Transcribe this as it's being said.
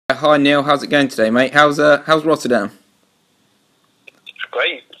Hi Neil, how's it going today, mate? How's Rotterdam? It's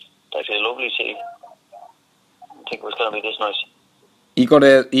great. Actually, a lovely city. I think it was going to be this nice.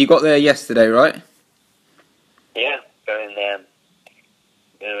 You got there yesterday, right? Yeah, got in at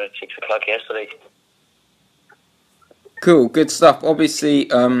 6 o'clock yesterday. Cool, good stuff.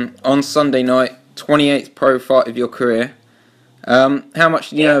 Obviously, on Sunday night, 28th pro fight of your career. How much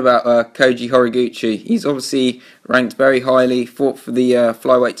do you know Yeah, about Kyoji Horiguchi? He's obviously ranked very highly, fought for the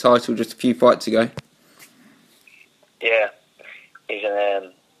flyweight title just a few fights ago. yeah. He's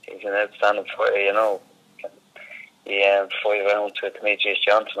an outstanding fighter, you know. He 5 rounds with Demetrius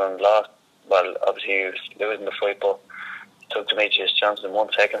Johnson and lost. Well, obviously he was losing the fight, but took Demetrius Johnson 1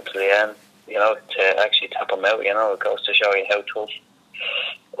 second to the end, you know, to actually tap him out, you know. It goes to show you how tough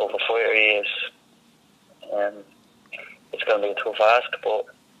of a fighter he is. Um, it's going to be a tough ask, but,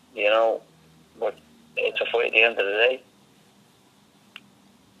 you know, but it's a fight at the end of the day.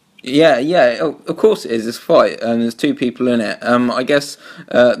 Yeah, of course it is. It's a fight, and there's two people in it. I guess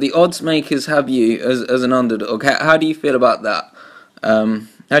the odds makers have you as an underdog. How do you feel about that?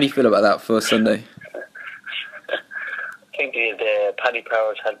 How do you feel about that for Sunday? I think the Paddy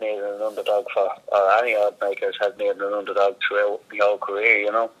Powers had made an underdog or any odd makers had made an underdog throughout the whole career,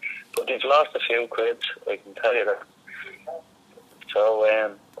 you know. But they've lost a few quids, I can tell you that. So I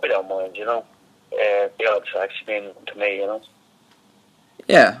don't mind, you know. The odds actually mean to me, you know.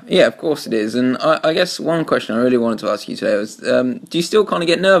 Yeah, of course it is. And I guess one question I really wanted to ask you today was, do you still kind of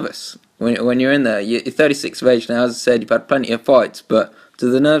get nervous when you're in there? You're 36 of age now, as I said, you've had plenty of fights, but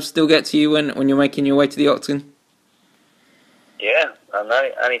do the nerves still get to you when you're making your way to the octagon? Yeah, and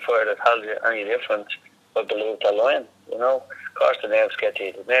any fighter that tells you any different, I believe they're lying, you know. Of course the nerves get to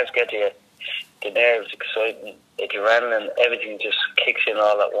you. The nerves get to you. The nerves, exciting, adrenaline, everything just kicks in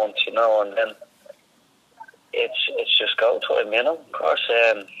all at once, you know, and then it's just go time, you know. Of course,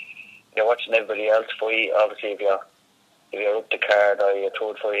 you're watching everybody else fight. Obviously, if you're up the card or you're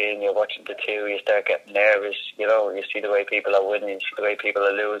third fight and you're watching the two, you start getting nervous. You know, you see the way people are winning, you see the way people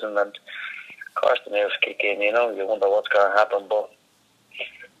are losing, and of course the nerves kick in. You know, you wonder what's going to happen, but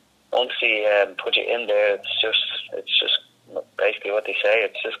once he put you in there, it's just basically what they say.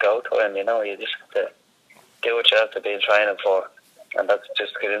 It's just go time. You know, you just have to do what you have to be training for, and that's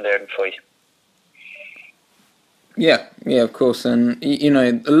just get in there and fight. Yeah, of course. And you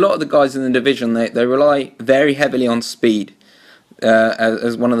know, a lot of the guys in the division they rely very heavily on speed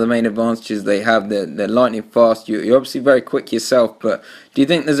as one of the main advantages they have. They're lightning fast. You're obviously very quick yourself, but do you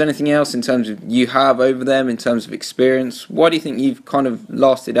think there's anything else in terms of you have over them in terms of experience? Why do you think you've kind of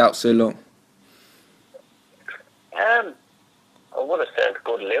lasted out so long? I would have said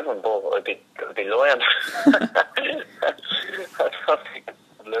good living, but I'd be lying. I don't think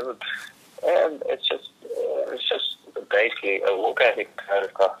good living. It's just basically a work ethic that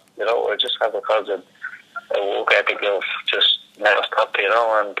I've got. You know, I just have a constant work ethic of just never stop. You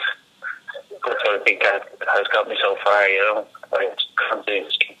know, and that's what I think that has got me so far. You know, I just constantly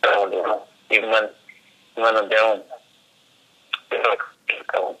just keep going. You know, even when I'm down, you know, I keep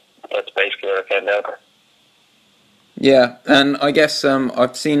going. That's basically what I came down to. Yeah, and I guess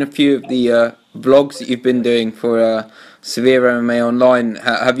I've seen a few of the vlogs that you've been doing for Severe MMA Online.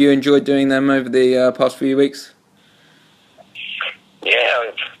 Have you enjoyed doing them over the past few weeks? Yeah,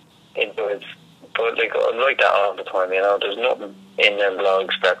 I've enjoyed, but I'm like that all the time. You know, there's nothing in them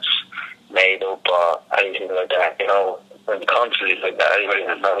blogs that's made up or anything like that. You know, I'm constantly like that. Everybody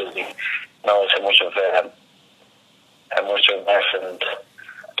that knows me knows how much of mess and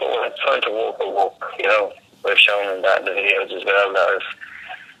but when it's time to walk, I walk. You know, we've shown them that in the videos as well. That if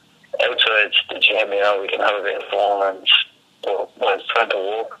outside the gym, you know, we can have a bit of fun, and but when it's time to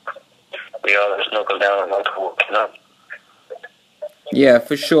walk, we all just knuckle down and like to walk. You know. Yeah,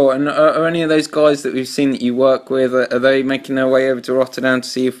 for sure. And are any of those guys that we've seen that you work with, are they making their way over to Rotterdam to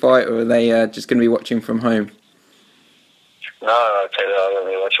see you fight, or are they just going to be watching from home? No, I'd say that I'm going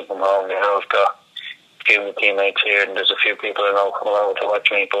to be watching from home. You know, I've got a few of my teammates here, and there's a few people I know coming over to watch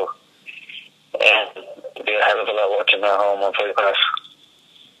me, but there'll be a hell of a lot watching at home on Fight Pass.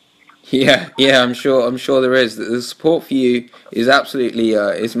 Yeah, I'm sure there is. The support for you is absolutely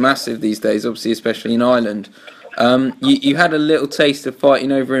is massive these days. Obviously, especially in Ireland. You had a little taste of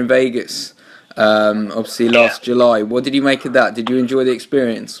fighting over in Vegas. Obviously Yeah. last July. What did you make of that? Did you enjoy the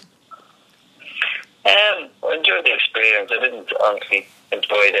experience? I enjoyed the experience. I didn't honestly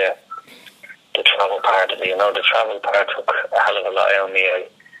enjoy the travel part of it. You know, the travel part took a hell of a lot out of me. I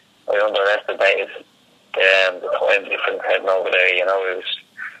underestimated the time difference heading over there. You know, it was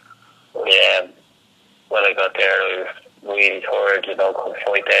when I got there, I was really tired. You know, couldn't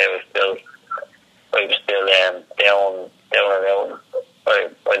fight there. I was still down and out.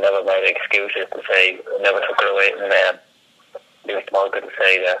 I never made excuses to say, I never took it away and used Malcolm to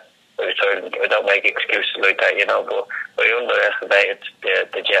say that I don't make excuses like that, you know, but I underestimated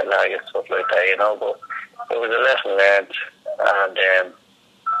the jet lag and stuff like that, you know, but it was a lesson learned, and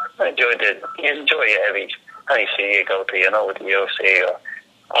I enjoyed it. You enjoy it any see you go to, you know, with the UFC or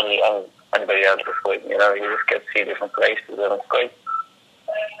anybody else that's fighting, you know, you just get to see different places and it's great.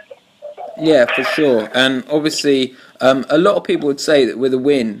 Yeah, for sure. And obviously, a lot of people would say that with a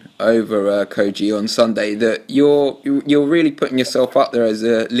win over Kyoji on Sunday, that you're really putting yourself up there as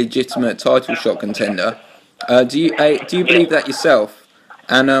a legitimate title shot contender. Do you believe that yourself?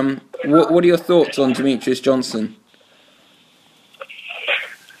 And what are your thoughts on Demetrius Johnson?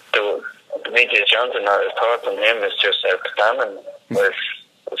 Demetrius Johnson, his thoughts on him is just outstanding. I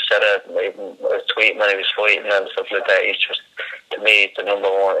said it, I was tweeting when he was fighting and stuff like that. He's just, to me, he's the number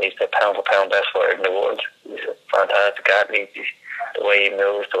one. He's the pound for pound best fighter in the world. He's a fantastic athlete. The way he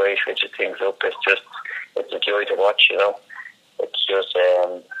moves, the way he switches things up, it's a joy to watch. You know, it's just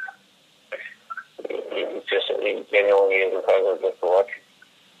he genuinely is incredible just to watch.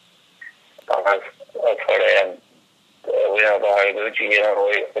 And as for the winner of Horiguchi, you know,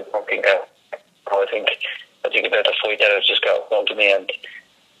 I don't think that. I think about the fight that has just got home to me, and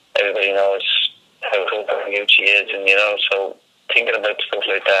everybody knows how good Horiguchi is, and you know, so thinking about stuff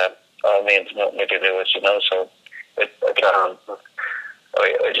like that all means nothing to do with, you know, so I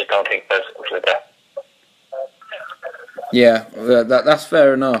just don't think about stuff like that. Yeah, that's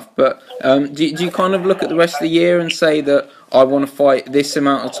fair enough. But do you kind of look at the rest of the year and say that I want to fight this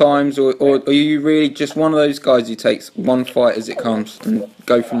amount of times, or are you really just one of those guys who takes one fight as it comes and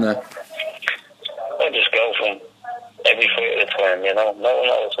go from there? I just go from every fight at a time, you know. No one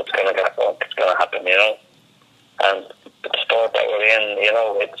knows what's going to happen, you know. And the sport that we're in, you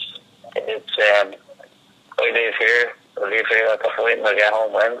know, I leave here at the fight and I get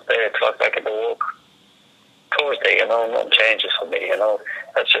home Wednesday, I clock back at the work Thursday, you know, nothing changes for me, you know.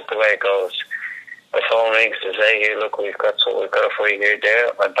 That's just the way it goes. My phone rings to say, hey, look, we've got a fight here,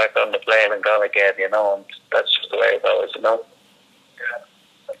 there. I'm back on the plane and gone again, you know, and that's just the way it goes, you know.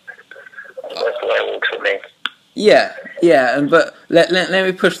 That's the way it works for me. Yeah, but let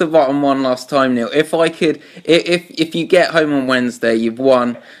me push the button one last time, Neil. If I could, if you get home on Wednesday, you've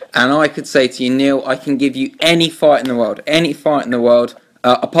won, and I could say to you, Neil, I can give you any fight in the world,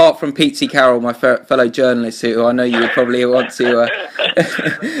 apart from Pete Carroll, my fellow journalist, who I know you would probably want to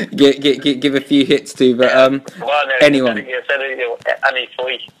give a few hits to, but anyone. You said any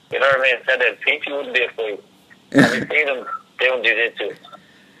fight, you know what I mean? Said that Pete wouldn't be a fight. I've seen him doing jiu-jitsu.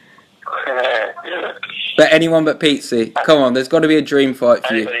 But anyone but Pete, come on, there's got to be a dream fight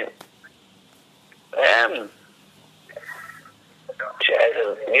for you.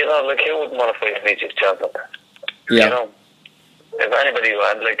 You know, like, who wouldn't want to fight Demetrius Johnson? Yeah. You know, if anybody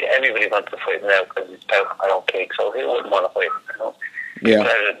wants, like, everybody wants to fight now because it's pound cake, so who wouldn't want to fight, you know? Yeah.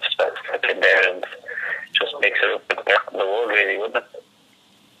 Step in there and just mix it up with the best in the world, really, wouldn't it?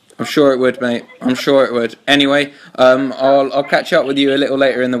 I'm sure it would, mate. I'm sure it would. Anyway, I'll catch up with you a little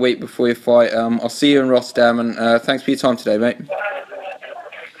later in the week before your fight. I'll see you in Rotterdam, and thanks for your time today, mate.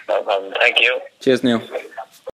 No problem. Thank you. Cheers, Neil.